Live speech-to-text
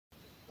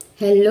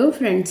Hello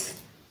friends,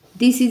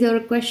 this is our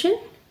question.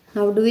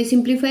 How do we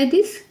simplify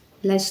this?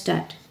 Let's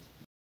start.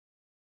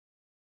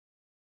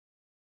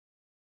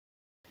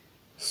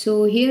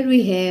 So here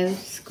we have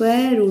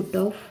square root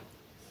of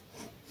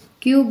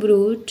cube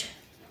root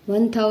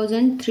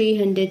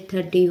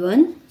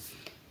 1331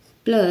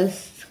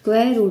 plus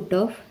square root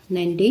of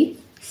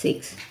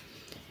 96.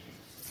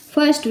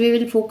 First we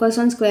will focus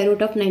on square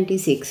root of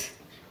 96.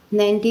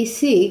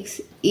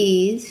 96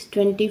 is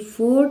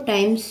 24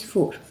 times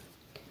 4.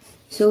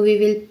 So we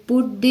will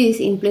put this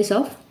in place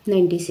of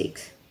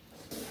 96.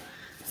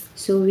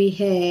 So we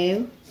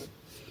have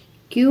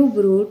cube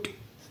root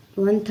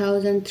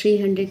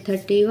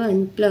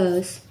 1331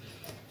 plus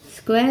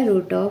square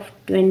root of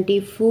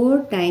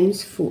 24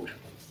 times 4.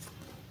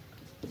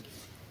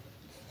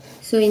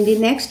 So in the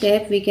next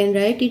step we can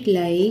write it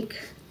like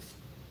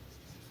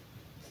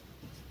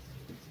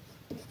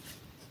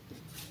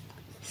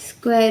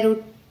square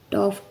root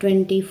of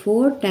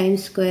 24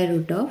 times square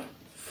root of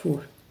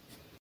 4.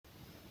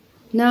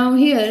 Now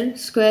here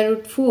square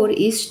root 4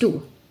 is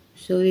 2.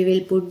 So we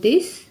will put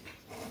this.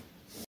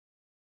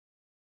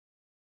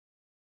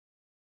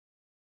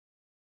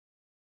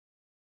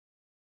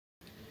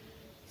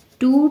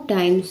 Two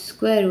times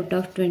square root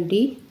of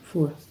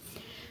 24.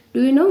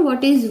 Do you know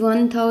what is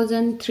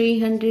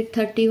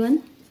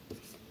 1331?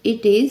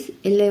 It is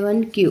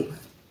 11 cube.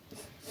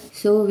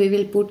 So we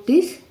will put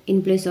this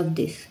in place of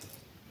this.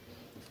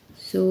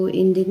 So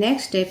in the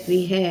next step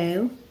we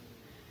have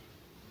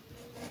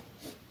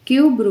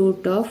cube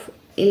root of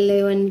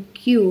 11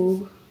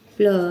 cube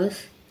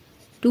plus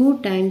 2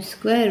 times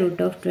square root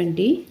of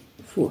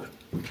 24.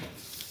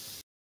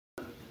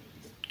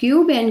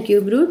 Cube and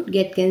cube root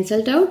get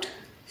cancelled out.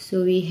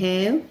 So we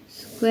have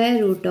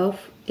square root of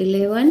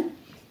 11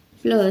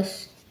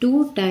 plus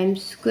 2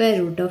 times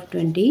square root of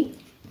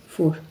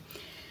 24.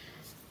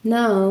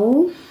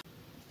 Now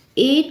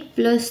 8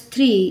 plus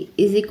 3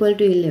 is equal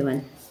to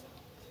 11.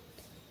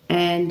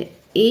 And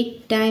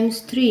 8 times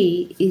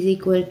 3 is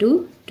equal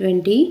to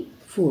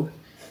 24.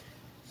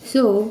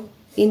 So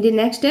in the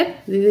next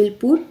step we will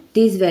put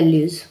these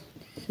values.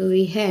 So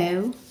we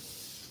have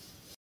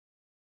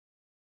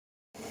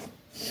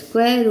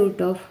square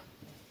root of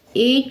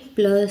 8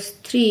 plus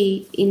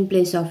 3 in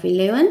place of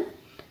 11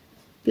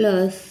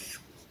 plus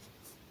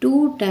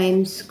 2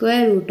 times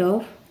square root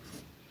of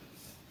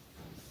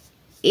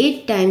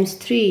 8 times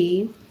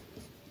 3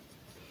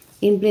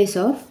 in place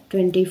of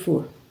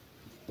 24.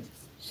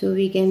 So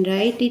we can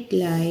write it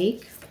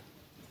like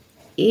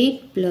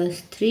 8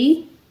 plus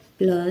 3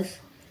 plus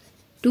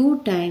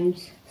 2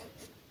 times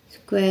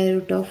square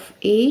root of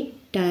 8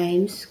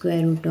 times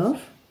square root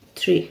of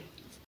 3.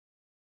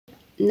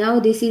 Now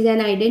this is an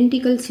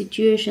identical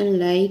situation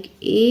like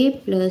a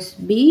plus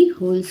b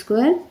whole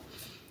square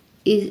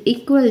is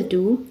equal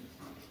to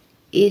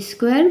a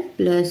square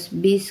plus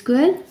b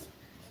square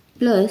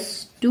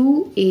plus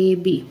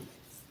 2ab.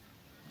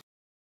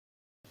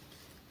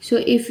 So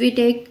if we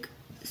take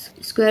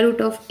square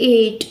root of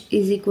 8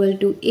 is equal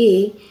to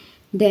a,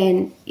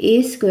 then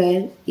a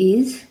square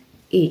is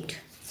 8.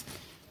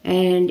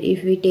 And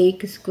if we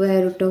take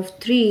square root of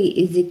 3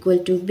 is equal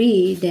to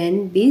b,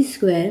 then b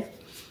square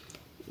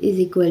is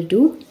equal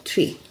to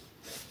 3.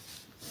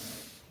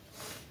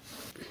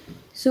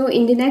 So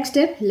in the next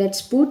step,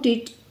 let's put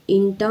it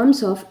in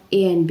terms of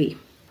a and b.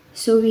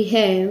 So we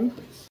have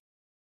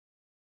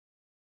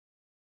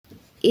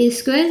a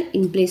square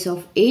in place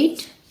of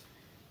 8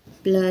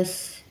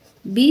 plus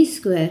b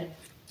square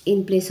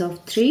in place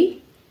of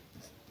 3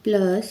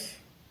 plus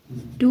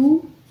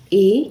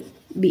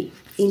 2ab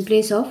in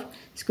place of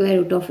square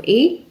root of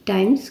 8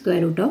 times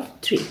square root of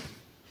 3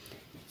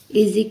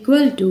 is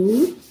equal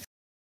to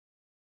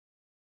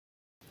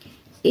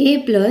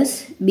a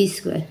plus b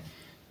square.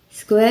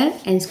 Square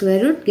and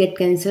square root get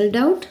cancelled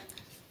out.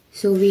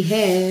 So we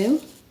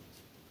have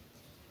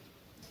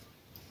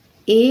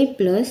a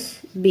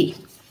plus b.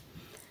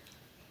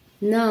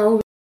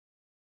 Now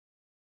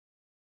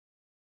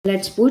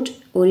let's put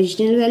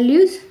original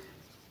values.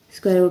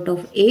 Square root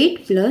of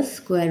 8 plus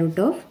square root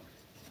of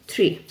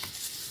 3.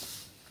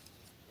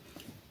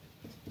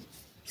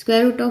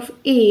 Square root of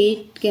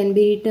 8 can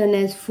be written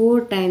as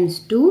 4 times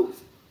 2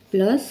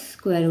 plus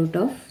square root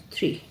of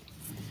 3.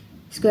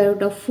 Square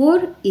root of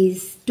 4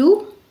 is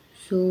 2.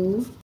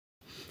 So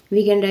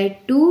we can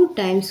write 2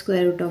 times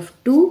square root of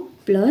 2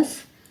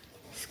 plus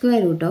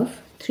square root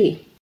of 3.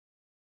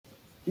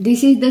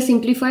 This is the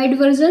simplified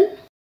version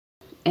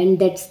and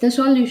that's the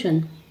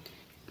solution.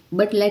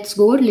 But let's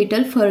go a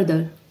little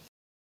further.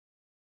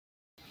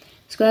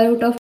 Square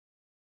root of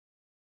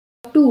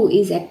 2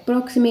 is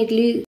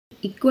approximately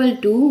equal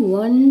to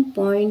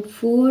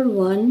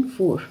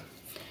 1.414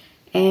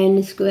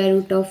 and square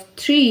root of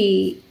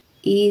 3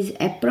 is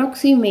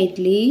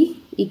approximately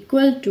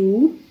equal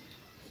to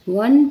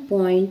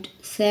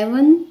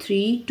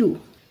 1.732.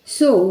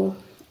 So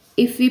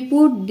if we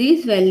put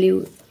this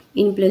value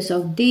in place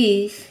of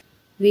this,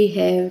 we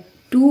have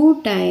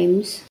 2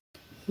 times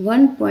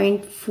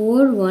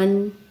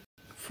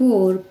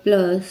 1.414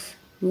 plus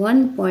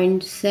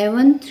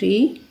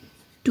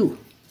 1.732.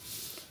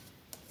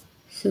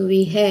 So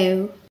we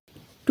have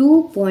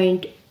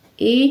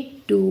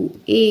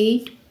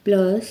 2.828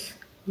 plus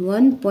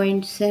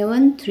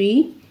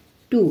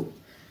 1.732.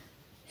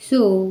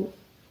 So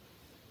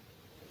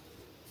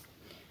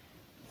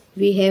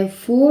we have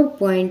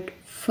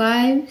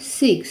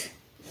 4.56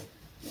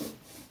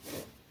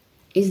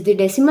 is the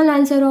decimal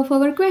answer of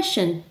our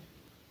question.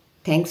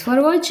 Thanks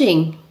for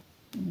watching.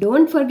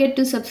 Don't forget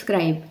to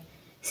subscribe.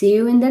 See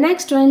you in the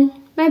next one.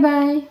 Bye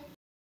bye.